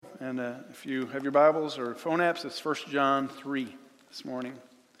And if you have your Bibles or phone apps, it's 1 John 3 this morning.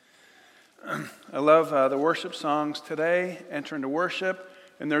 I love the worship songs today, Enter into Worship.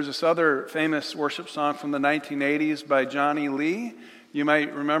 And there's this other famous worship song from the 1980s by Johnny Lee. You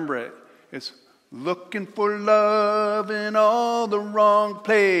might remember it. It's looking for love in all the wrong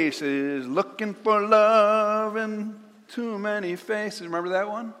places, looking for love in too many faces. Remember that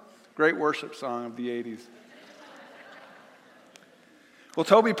one? Great worship song of the 80s. Well,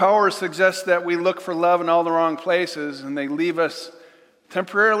 Toby Powers suggests that we look for love in all the wrong places, and they leave us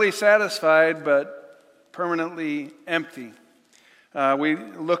temporarily satisfied but permanently empty. We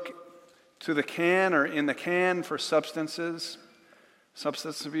look to the can or in the can for substance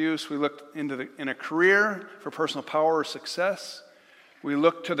abuse. We look in a career for personal power or success. We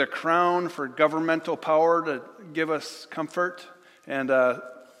look to the crown for governmental power to give us comfort and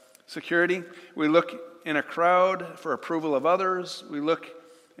security. We look in a crowd for approval of others. We look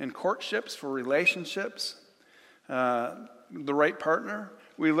in courtships for relationships, the right partner.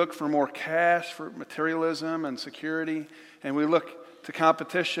 We look for more cash for materialism and security. And we look to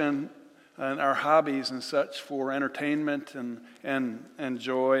competition and our hobbies and such for entertainment and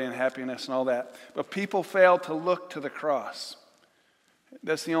joy and happiness and all that. But people fail to look to the cross.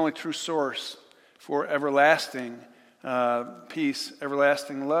 That's the only true source for everlasting peace,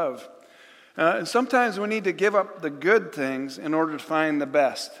 everlasting love. And sometimes we need to give up the good things in order to find the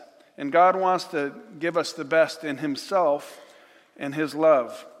best. And God wants to give us the best in Himself and His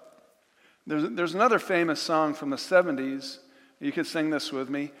love. There's another famous song from the 70s. You could sing this with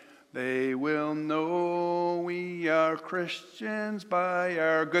me. They will know we are Christians by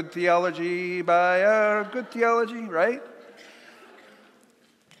our good theology, right?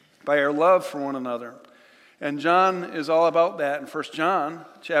 By our love for one another. And John is all about that in 1 John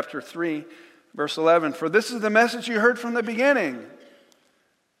chapter 3, verse 11. For this is the message you heard from the beginning.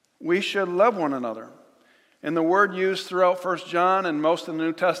 We should love one another. And the word used throughout 1 John and most of the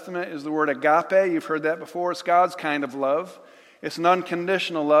New Testament is the word agape. You've heard that before. It's God's kind of love. It's an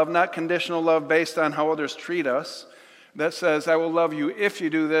unconditional love, not conditional love based on how others treat us. That says, I will love you if you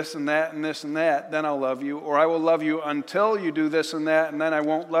do this and that and this and that, then I'll love you. Or I will love you until you do this and that, and then I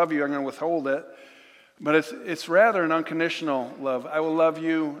won't love you. I'm going to withhold it. But it's rather an unconditional love. I will love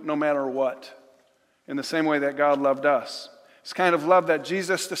you no matter what, in the same way that God loved us. It's kind of love that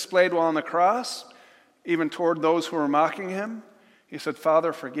Jesus displayed while on the cross, even toward those who were mocking Him. He said,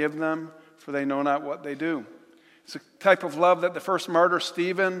 Father, forgive them, for they know not what they do. It's a type of love that the first martyr,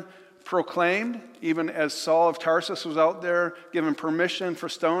 Stephen, proclaimed, even as Saul of Tarsus was out there given permission for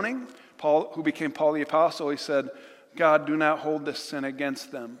stoning. Paul, who became Paul the Apostle, he said, God, do not hold this sin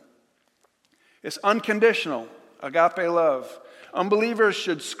against them. It's unconditional, agape love. Unbelievers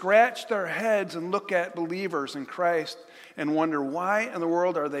should scratch their heads and look at believers in Christ and wonder, why in the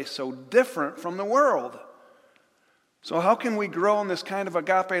world are they so different from the world? So how can we grow in this kind of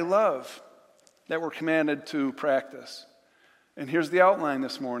agape love that we're commanded to practice? And here's the outline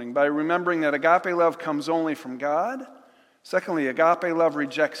this morning. By remembering that agape love comes only from God. Secondly, agape love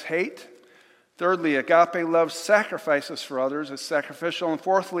rejects hate. Thirdly, agape love sacrifices for others. It's sacrificial. And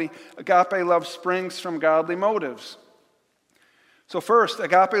fourthly, agape love springs from godly motives. So first,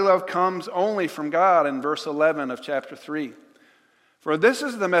 agape love comes only from God in verse 11 of chapter 3. For this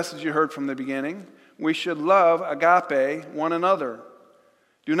is the message you heard from the beginning. We should love agape one another.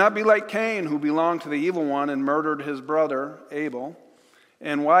 Do not be like Cain, who belonged to the evil one and murdered his brother Abel.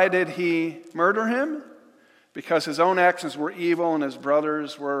 And why did he murder him? Because his own actions were evil and his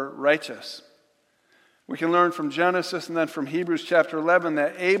brothers were righteous. We can learn from Genesis and then from Hebrews chapter 11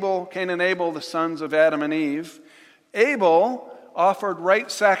 that Cain and Abel, the sons of Adam and Eve, Abel offered right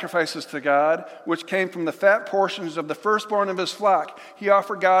sacrifices to God, which came from the fat portions of the firstborn of his flock. He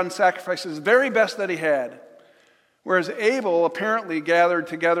offered God and sacrificed his very best that he had. Whereas Abel apparently gathered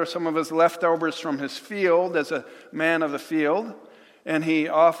together some of his leftovers from his field as a man of the field, and he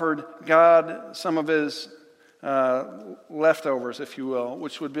offered God some of his leftovers, if you will,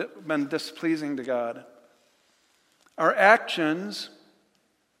 which would have been displeasing to God. Our actions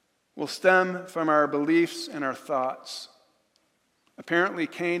will stem from our beliefs and our thoughts. Apparently,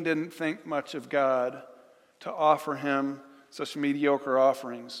 Cain didn't think much of God to offer him such mediocre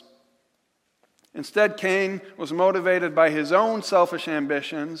offerings. Instead, Cain was motivated by his own selfish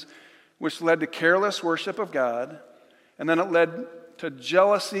ambitions, which led to careless worship of God, and then it led to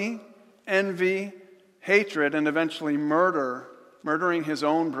jealousy, envy, hatred, and eventually murdering his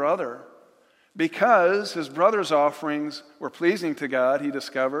own brother. Because his brother's offerings were pleasing to God, he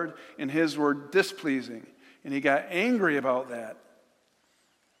discovered, and his were displeasing. And he got angry about that.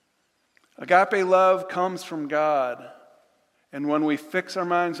 Agape love comes from God. And when we fix our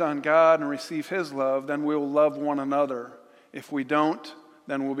minds on God and receive His love, then we will love one another. If we don't,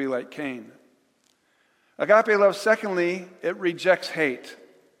 then we'll be like Cain. Agape love, secondly, it rejects hate.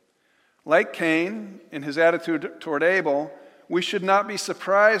 Like Cain, in his attitude toward Abel, we should not be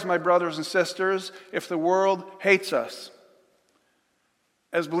surprised, my brothers and sisters, if the world hates us.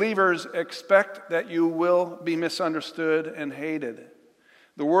 As believers, expect that you will be misunderstood and hated.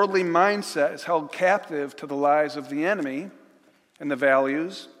 The worldly mindset is held captive to the lies of the enemy and the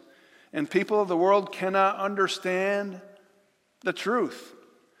values, and people of the world cannot understand the truth.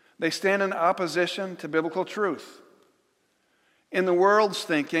 They stand in opposition to biblical truth. In the world's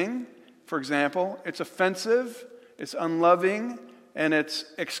thinking, for example, it's offensive, it's unloving, and it's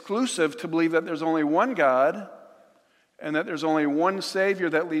exclusive to believe that there's only one God and that there's only one Savior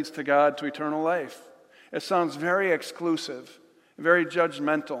that leads to God, to eternal life. It sounds very exclusive, very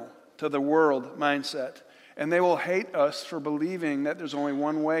judgmental to the world mindset. And they will hate us for believing that there's only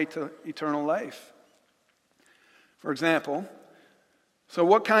one way to eternal life. For example, so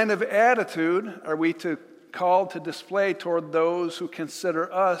what kind of attitude are we called to display toward those who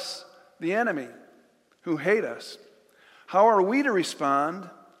consider us the enemy, who hate us? How are we to respond?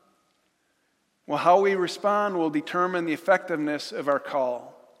 Well, how we respond will determine the effectiveness of our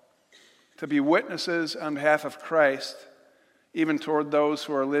call to be witnesses on behalf of Christ, even toward those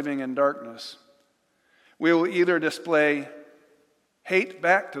who are living in darkness. We will either display hate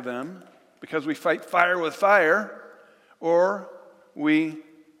back to them because we fight fire with fire, or we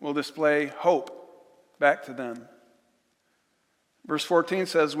will display hope back to them. Verse 14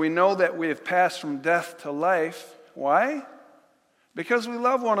 says, we know that we have passed from death to life. Why? Because we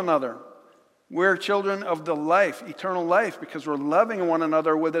love one another. We're children of the life, eternal life, because we're loving one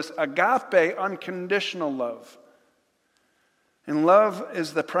another with this agape, unconditional love. And love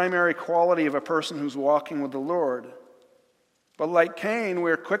is the primary quality of a person who's walking with the Lord. But like Cain,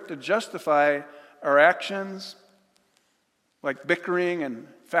 we're quick to justify our actions, like bickering and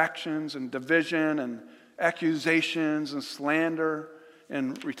factions and division and accusations and slander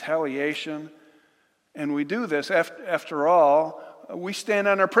and retaliation. And we do this, after all, we stand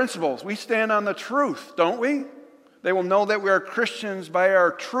on our principles. We stand on the truth, don't we? They will know that we are Christians by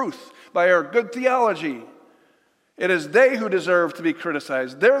our truth, by our good theology. It is they who deserve to be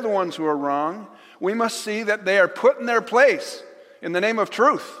criticized. They're the ones who are wrong. We must see that they are put in their place in the name of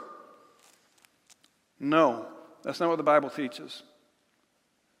truth. No, that's not what the Bible teaches.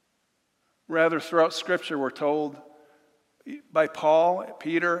 Rather, throughout Scripture, we're told by Paul,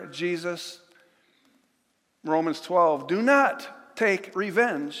 Peter, Jesus, Romans 12, do not take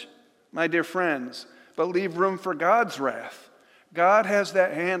revenge, my dear friends, but leave room for God's wrath. God has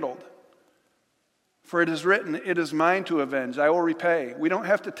that handled. For it is written, it is mine to avenge, I will repay. We don't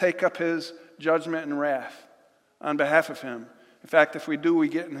have to take up His judgment and wrath on behalf of Him. In fact, if we do, we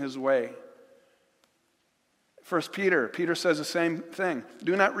get in His way. 1 Peter says the same thing.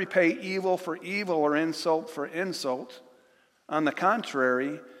 Do not repay evil for evil or insult for insult. On the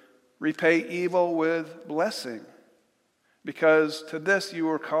contrary, repay evil with blessing, because to this you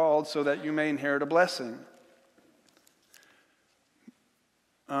were called so that you may inherit a blessing.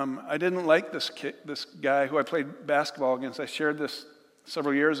 I didn't like this guy who I played basketball against. I shared this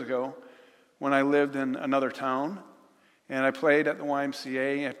several years ago when I lived in another town. And I played at the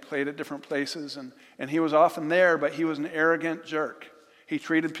YMCA. I played at different places. And he was often there, but he was an arrogant jerk. He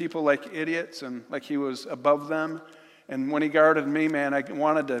treated people like idiots and like he was above them. And when he guarded me, man, I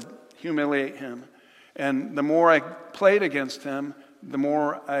wanted to humiliate him. And the more I played against him, the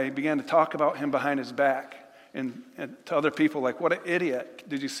more I began to talk about him behind his back. And to other people, like, what an idiot.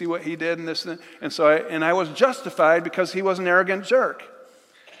 Did you see what he did? And this and so I was justified because he was an arrogant jerk.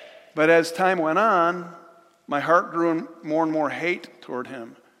 But as time went on, my heart grew in more and more hate toward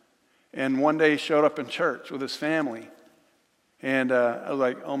him. And one day he showed up in church with his family. And I was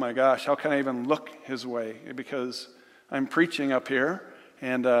like, oh my gosh, how can I even look his way? Because I'm preaching up here.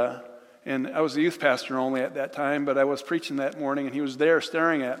 And I was a youth pastor only at that time, but I was preaching that morning, and he was there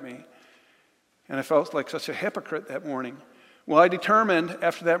staring at me. And I felt like such a hypocrite that morning. Well, I determined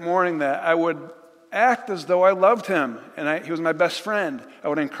after that morning that I would act as though I loved him, and he was my best friend. I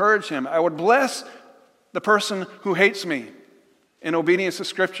would encourage him. I would bless the person who hates me in obedience to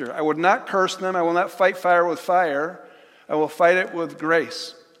Scripture. I would not curse them. I will not fight fire with fire. I will fight it with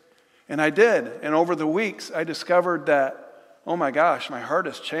grace. And I did. And over the weeks, I discovered that, oh my gosh, my heart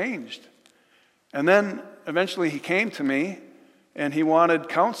has changed. And then eventually he came to me, and he wanted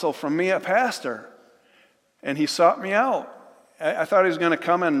counsel from me, a pastor. And he sought me out. I thought he was going to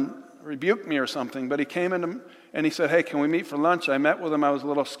come and rebuke me or something, but he came in and he said, hey, can we meet for lunch? I met with him. I was a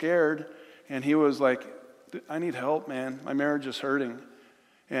little scared. And he was like I need help, man. My marriage is hurting.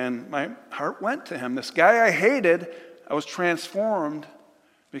 And my heart went to him. This guy I hated, I was transformed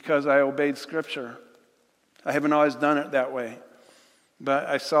because I obeyed Scripture. I haven't always done it that way, but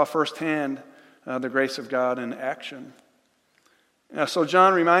I saw firsthand the grace of God in action. So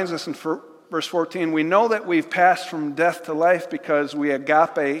John reminds us in verse 14, we know that we've passed from death to life because we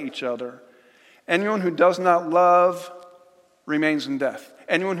agape each other. Anyone who does not love remains in death.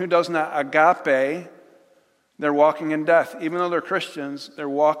 Anyone who does not agape, they're walking in death. Even though they're Christians, they're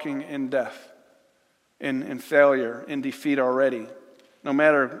walking in death, in failure, in defeat already. No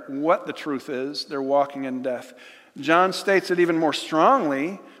matter what the truth is, they're walking in death. John states it even more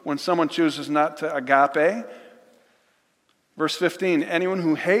strongly when someone chooses not to agape. Verse 15, anyone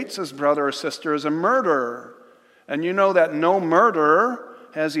who hates his brother or sister is a murderer. And you know that no murderer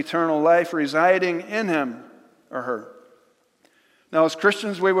has eternal life residing in him or her. Now, as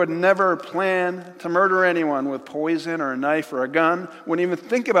Christians, we would never plan to murder anyone with poison or a knife or a gun. Wouldn't even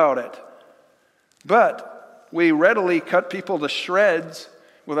think about it. But we readily cut people to shreds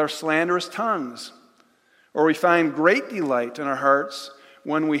with our slanderous tongues. Or we find great delight in our hearts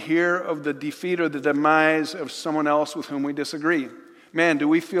when we hear of the defeat or the demise of someone else with whom we disagree. Man, do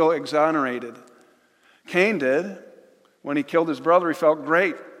we feel exonerated. Cain did. When he killed his brother, he felt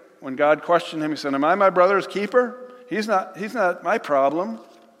great. When God questioned him, he said, am I my brother's keeper? He's not my problem.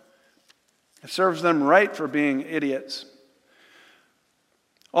 It serves them right for being idiots.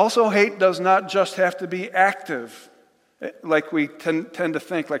 Also, hate does not just have to be active, like we tend to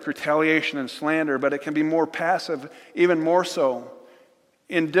think, like retaliation and slander, but it can be more passive, even more so.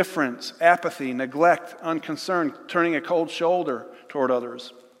 Indifference, apathy, neglect, unconcern, turning a cold shoulder toward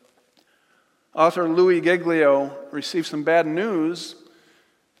others. Author Louis Giglio received some bad news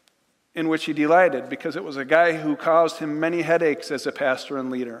in which he delighted because it was a guy who caused him many headaches as a pastor and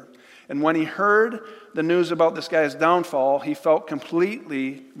leader. And when he heard the news about this guy's downfall, he felt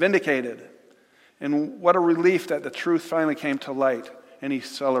completely vindicated. And what a relief that the truth finally came to light, and he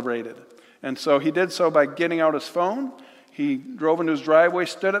celebrated. And so he did so by getting out his phone. He drove into his driveway,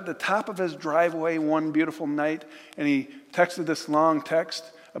 stood at the top of his driveway one beautiful night, and he texted this long text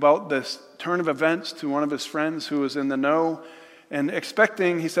about this turn of events to one of his friends who was in the know. And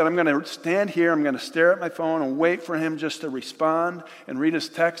expecting, he said, I'm going to stand here, I'm going to stare at my phone and wait for him just to respond and read his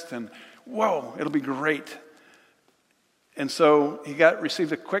text, and whoa, it'll be great. And so he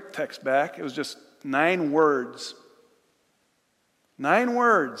received a quick text back. It was just 9 words. 9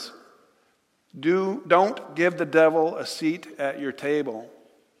 words. Don't give the devil a seat at your table.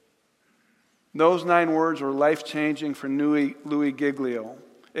 Those 9 words were life-changing for Louis Giglio.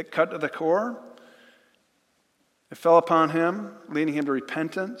 It cut to the core. It fell upon him, leading him to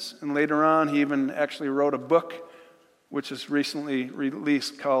repentance. And later on, he even actually wrote a book, which is recently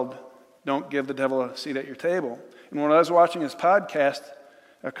released, called Don't Give the Devil a Seat at Your Table. And when I was watching his podcast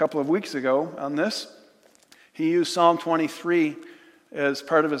a couple of weeks ago on this, he used Psalm 23 as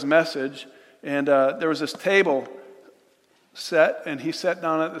part of his message. And there was this table set, and he sat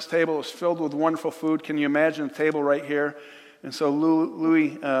down at this table. It was filled with wonderful food. Can you imagine a table right here? And so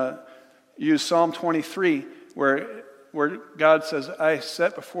Louis used Psalm 23, where God says, I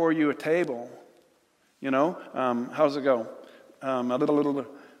set before you a table. You know, how's it go?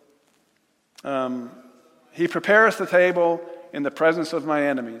 He prepares the table in the presence of my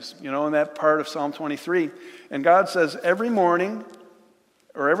enemies. You know, in that part of Psalm 23. And God says, every morning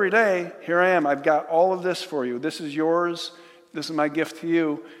or every day, here I am. I've got all of this for you. This is yours. This is my gift to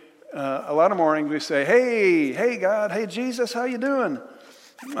you. A lot of mornings we say, hey God, hey Jesus, how you doing?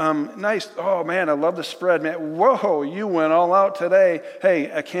 Nice. Oh man, I love the spread, man. Whoa, you went all out today. Hey,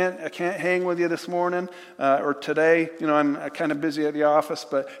 I can't hang with you this morning or today. You know, I'm kind of busy at the office,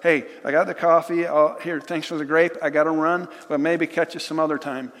 but hey, I got the coffee. Here, thanks for the grape. I got to run, but maybe catch you some other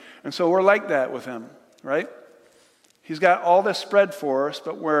time. And so we're like that with him, right? He's got all this spread for us,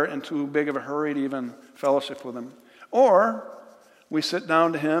 but we're in too big of a hurry to even fellowship with him. Or we sit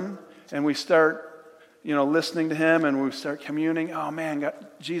down to him and we start listening to him, and we start communing. Oh man, God,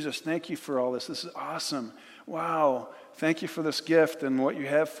 Jesus, thank you for all this. This is awesome. Wow, thank you for this gift and what you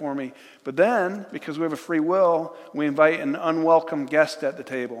have for me. But then, because we have a free will, we invite an unwelcome guest at the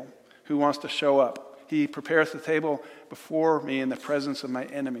table who wants to show up. He prepares the table before me in the presence of my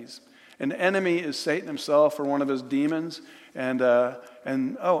enemies. An enemy is Satan himself or one of his demons. And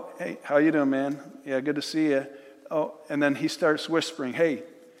oh, hey, how you doing, man? Yeah, good to see you. Oh, and then he starts whispering, Hey,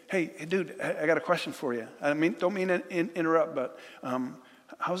 dude, I got a question for you. Don't mean to interrupt, but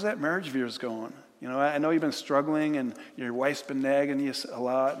how's that marriage of yours going? You know, I know you've been struggling, and your wife's been nagging you a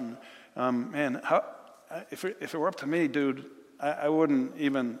lot. And man, if it were up to me, dude, I wouldn't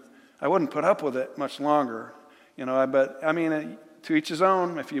even I wouldn't put up with it much longer. But I mean, to each his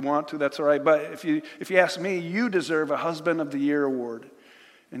own. If you want to, that's all right. But if you ask me, you deserve a Husband of the Year award.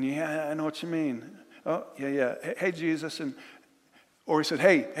 And yeah, I know what you mean. Oh, yeah. Hey, Jesus. Or he said,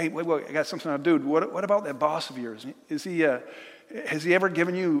 hey, wait, I got something to do. What about that boss of yours? Has he ever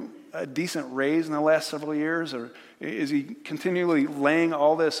given you a decent raise in the last several years? Or is he continually laying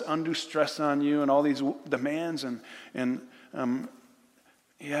all this undue stress on you and all these demands?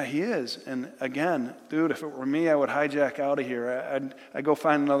 Yeah, he is. And again, dude, if it were me, I would hijack out of here. I'd go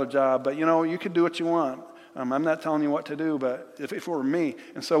find another job. But, you could do what you want. I'm not telling you what to do, but if it were me.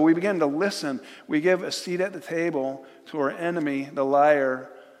 And so we begin to listen. We give a seat at the table to our enemy, the liar,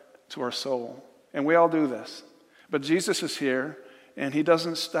 to our soul. And we all do this. But Jesus is here, and he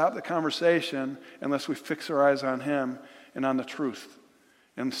doesn't stop the conversation unless we fix our eyes on him and on the truth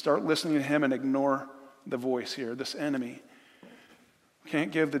and start listening to him and ignore the voice here, this enemy. We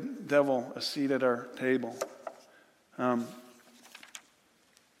can't give the devil a seat at our table.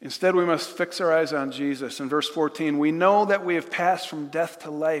 Instead, we must fix our eyes on Jesus. In verse 14, we know that we have passed from death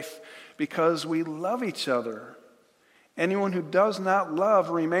to life because we love each other. Anyone who does not love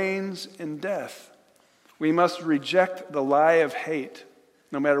remains in death. We must reject the lie of hate,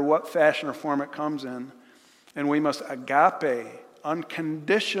 no matter what fashion or form it comes in. And we must agape,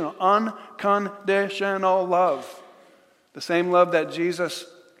 unconditional love. The same love that Jesus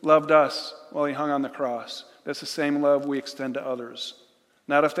loved us while he hung on the cross. That's the same love we extend to others.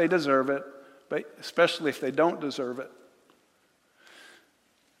 Not if they deserve it, but especially if they don't deserve it.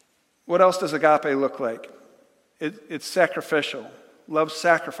 What else does agape look like? It's sacrificial. Love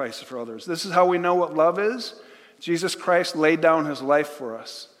sacrifices for others. This is how we know what love is. Jesus Christ laid down his life for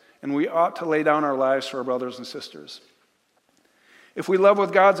us, and we ought to lay down our lives for our brothers and sisters. If we love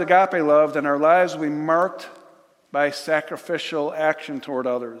with God's agape love, then our lives will be marked by sacrificial action toward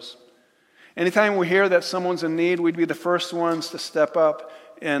others. Anytime we hear that someone's in need, we'd be the first ones to step up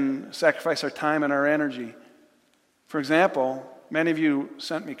and sacrifice our time and our energy. For example, many of you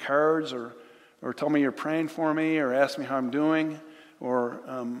sent me cards or told me you're praying for me or asked me how I'm doing or,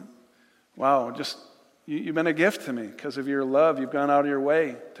 you've been a gift to me because of your love. You've gone out of your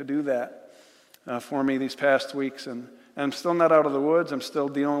way to do that for me these past weeks. And I'm still not out of the woods. I'm still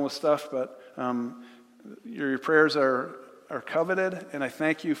dealing with stuff, but your prayers are coveted, and I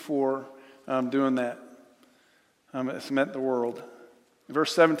thank you for doing that. It's meant the world.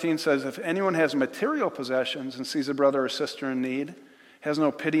 Verse 17 says, if anyone has material possessions and sees a brother or sister in need, has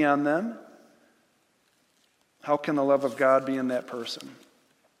no pity on them, how can the love of God be in that person?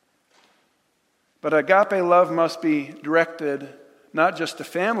 But agape love must be directed not just to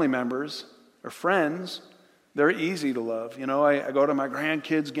family members or friends. They're easy to love. I go to my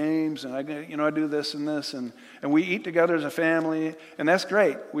grandkids' games, and I do this and this, and we eat together as a family, and that's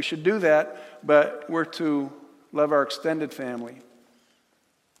great. We should do that, but we're to love our extended family.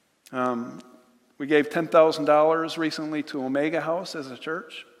 We gave $10,000 recently to Omega House as a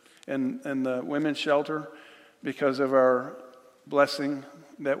church and the women's shelter because of our blessing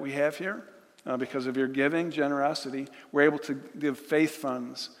that we have here, because of your giving, generosity. We're able to give faith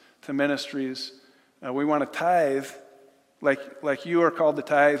funds to ministries. We want to tithe, like you are called to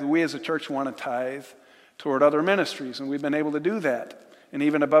tithe. We as a church want to tithe toward other ministries, and we've been able to do that, and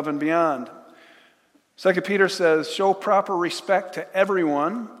even above and beyond. 2 Peter says, show proper respect to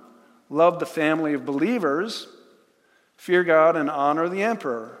everyone, love the family of believers, fear God, and honor the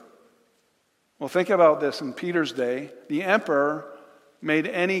emperor. Well, think about this in Peter's day. The emperor made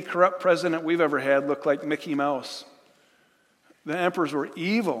any corrupt president we've ever had look like Mickey Mouse. The emperors were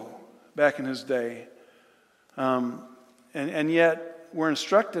evil back in his day. And yet we're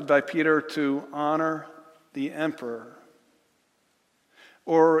instructed by Peter to honor the emperor.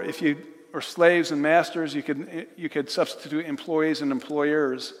 Or slaves and masters, you could substitute employees and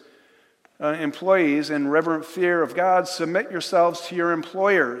employers. Employees, in reverent fear of God, submit yourselves to your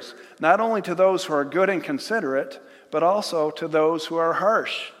employers, not only to those who are good and considerate, but also to those who are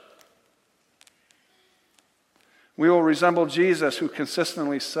harsh. We will resemble Jesus, who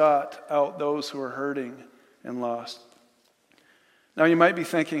consistently sought out those who are hurting and lost. Now you might be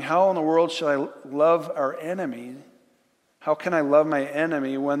thinking, how in the world should I love our enemy? How can I love my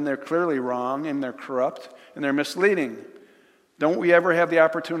enemy when they're clearly wrong and they're corrupt and they're misleading? Don't we ever have the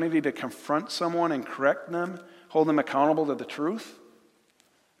opportunity to confront someone and correct them, hold them accountable to the truth?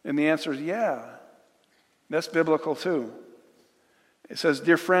 And the answer is yeah. That's biblical too. It says,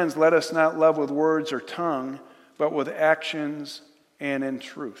 dear friends, let us not love with words or tongue, but with actions and in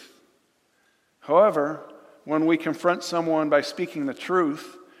truth. However, when we confront someone by speaking the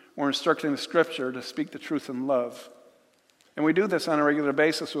truth or instructing the Scripture to speak the truth in love, And we do this on a regular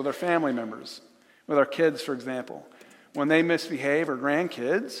basis with our family members, with our kids, for example. When they misbehave, or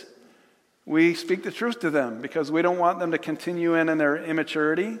grandkids, we speak the truth to them because we don't want them to continue in their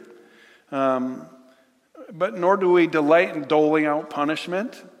immaturity. But nor do we delight in doling out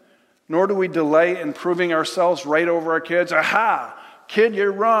punishment, nor do we delight in proving ourselves right over our kids. Aha! Kid,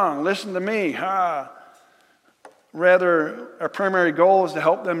 you're wrong. Listen to me. Ha! Rather, our primary goal is to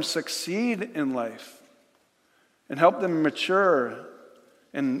help them succeed in life and help them mature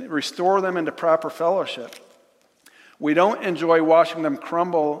and restore them into proper fellowship. We don't enjoy watching them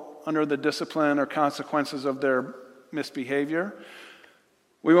crumble under the discipline or consequences of their misbehavior.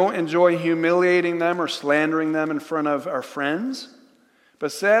 We won't enjoy humiliating them or slandering them in front of our friends.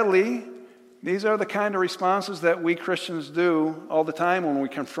 But sadly, these are the kind of responses that we Christians do all the time when we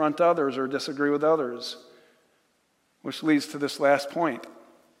confront others or disagree with others. Which leads to this last point.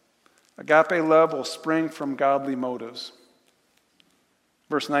 Agape love will spring from godly motives.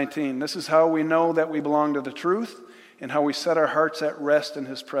 Verse 19, this is how we know that we belong to the truth and how we set our hearts at rest in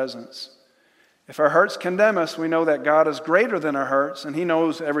His presence. If our hearts condemn us, we know that God is greater than our hearts and He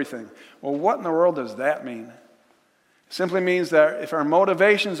knows everything. Well, what in the world does that mean? It simply means that if our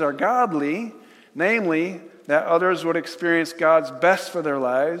motivations are godly, namely that others would experience God's best for their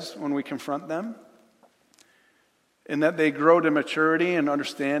lives when we confront them, and that they grow to maturity and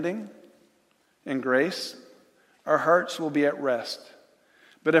understanding and grace, our hearts will be at rest.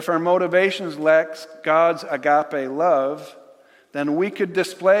 But if our motivations lack God's agape love, then we could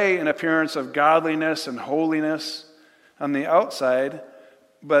display an appearance of godliness and holiness on the outside,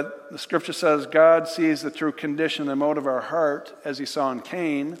 but the Scripture says God sees the true condition and motive of our heart, as He saw in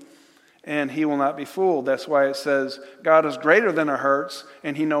Cain, and He will not be fooled. That's why it says God is greater than our hearts,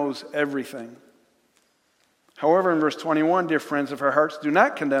 and He knows everything. However, in verse 21, dear friends, if our hearts do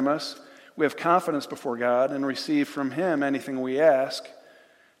not condemn us, we have confidence before God and receive from Him anything we ask,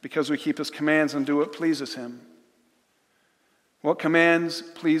 because we keep His commands and do what pleases Him. What commands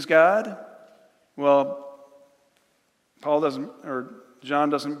please God? Well, John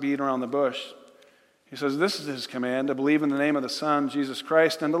doesn't beat around the bush. He says this is His command, to believe in the name of the Son, Jesus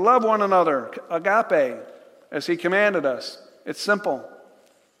Christ, and to love one another, agape, as He commanded us. It's simple.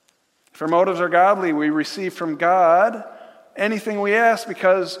 If our motives are godly, we receive from God anything we ask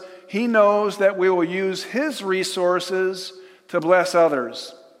because He knows that we will use His resources to bless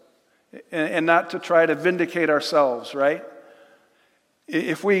others and not to try to vindicate ourselves, right?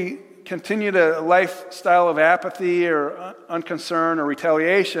 If we continue to a lifestyle of apathy or unconcern or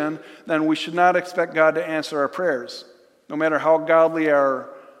retaliation, then we should not expect God to answer our prayers, no matter how godly our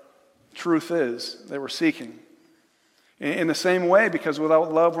truth is that we're seeking. In the same way, because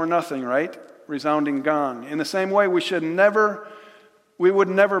without love we're nothing, right? Resounding gong. In the same way, we would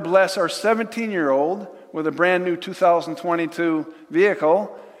never bless our 17-year-old with a brand new 2022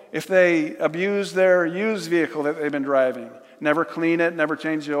 vehicle if they abuse their used vehicle that they've been driving. Never clean it, never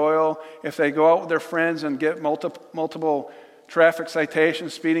change the oil. If they go out with their friends and get multiple traffic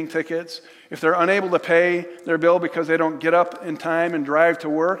citations, speeding tickets. If they're unable to pay their bill because they don't get up in time and drive to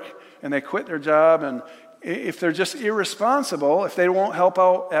work and they quit their job, and if they're just irresponsible, if they won't help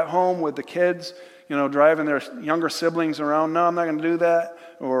out at home with the kids, driving their younger siblings around, no, I'm not going to do that.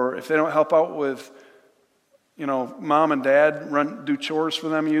 Or if they don't help out with, mom and dad do chores for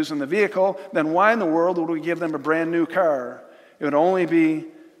them using the vehicle, then why in the world would we give them a brand new car? It would only be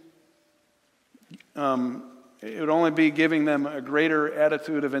giving them a greater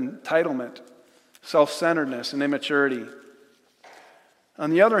attitude of entitlement, self-centeredness, and immaturity. On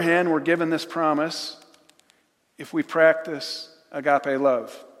the other hand, we're given this promise if we practice agape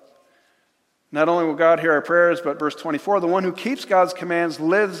love. Not only will God hear our prayers, but verse 24, the one who keeps God's commands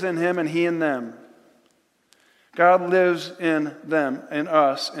lives in Him and He in them. God lives in them, in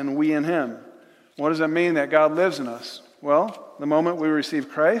us, and we in Him. What does that mean that God lives in us? Well, the moment we receive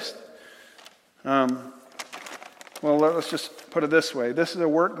Christ, let's just put it this way. This is a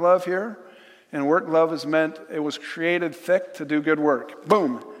work glove here, and work glove is meant, it was created thick to do good work.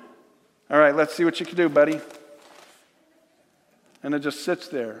 Boom. All right, let's see what you can do, buddy. And it just sits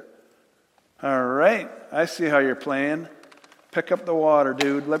there. All right, I see how you're playing. Pick up the water,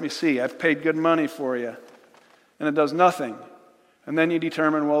 dude. Let me see. I've paid good money for you. And it does nothing. And then you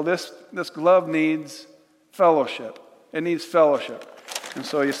determine, well, this glove needs fellowship. It needs fellowship. And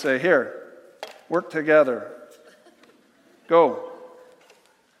so you say, here, work together. Go.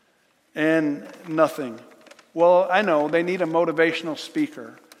 And nothing. Well, I know they need a motivational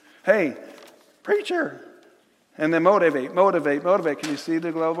speaker. Hey, preacher. And then motivate. Can you see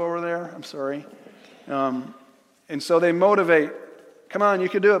the glove over there? I'm sorry. And so they motivate come on, you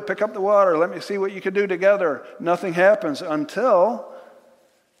can do it. Pick up the water. Let me see what you can do together. Nothing happens until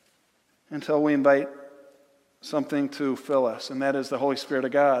we invite something to fill us, and that is the Holy Spirit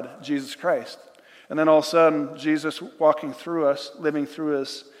of God, Jesus Christ. And then all of a sudden, Jesus walking through us, living through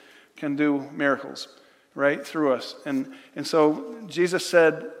us, can do miracles, right, through us. And so Jesus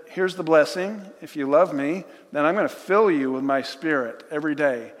said, here's the blessing. If you love me, then I'm going to fill you with my Spirit every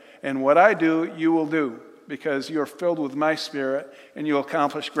day. And what I do, you will do, because you are filled with my Spirit, and you'll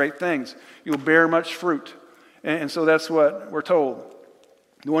accomplish great things. You'll bear much fruit. And so that's what we're told.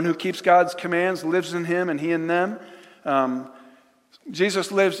 The one who keeps God's commands lives in him and he in them.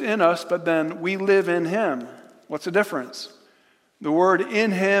 Jesus lives in us, but then we live in him. What's the difference? The word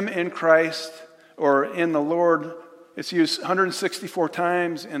in him, in Christ, or in the Lord, it's used 164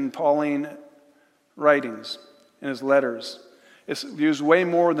 times in Pauline writings, in his letters. It's used way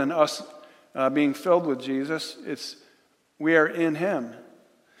more than us being filled with Jesus. We are in him.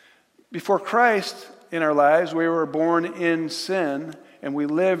 Before Christ in our lives, we were born in sin, and we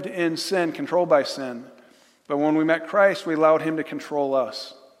lived in sin, controlled by sin. But when we met Christ, we allowed him to control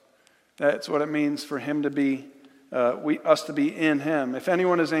us. That's what it means for him to be, us to be in him. If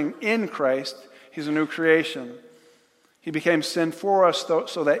anyone is in Christ, he's a new creation. He became sin for us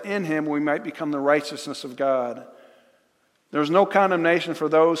so that in him we might become the righteousness of God. There's no condemnation for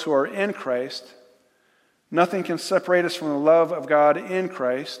those who are in Christ. Nothing can separate us from the love of God in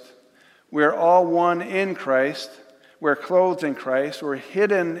Christ. We are all one in Christ. We're clothed in Christ. We're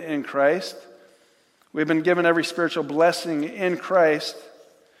hidden in Christ. We've been given every spiritual blessing in Christ,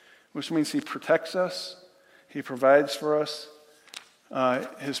 which means he protects us. He provides for us.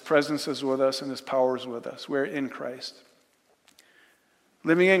 His presence is with us and his power is with us. We're in Christ.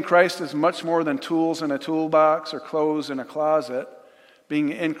 Living in Christ is much more than tools in a toolbox or clothes in a closet. Being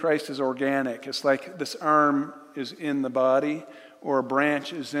in Christ is organic. It's like this arm is in the body or a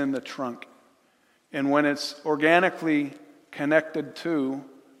branch is in the trunk. And when it's organically connected to,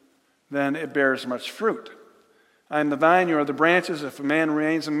 then it bears much fruit. I am the vine, you are the branches. If a man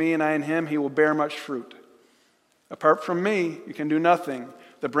remains in me and I in him, he will bear much fruit. Apart from me, you can do nothing.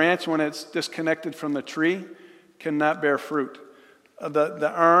 The branch, when it's disconnected from the tree, cannot bear fruit.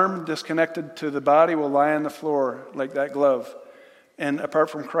 The arm disconnected to the body will lie on the floor like that glove. And apart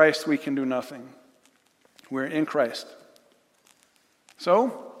from Christ, we can do nothing. We're in Christ.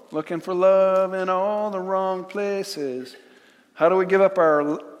 So, looking for love in all the wrong places. How do we give up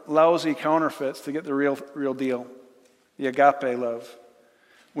our lousy counterfeits to get the real deal? The agape love.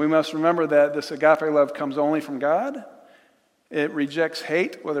 We must remember that this agape love comes only from God. It rejects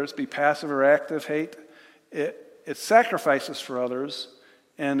hate, whether it's be passive or active hate. It sacrifices for others,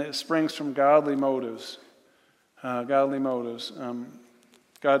 and it springs from godly motives. God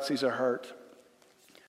sees our heart.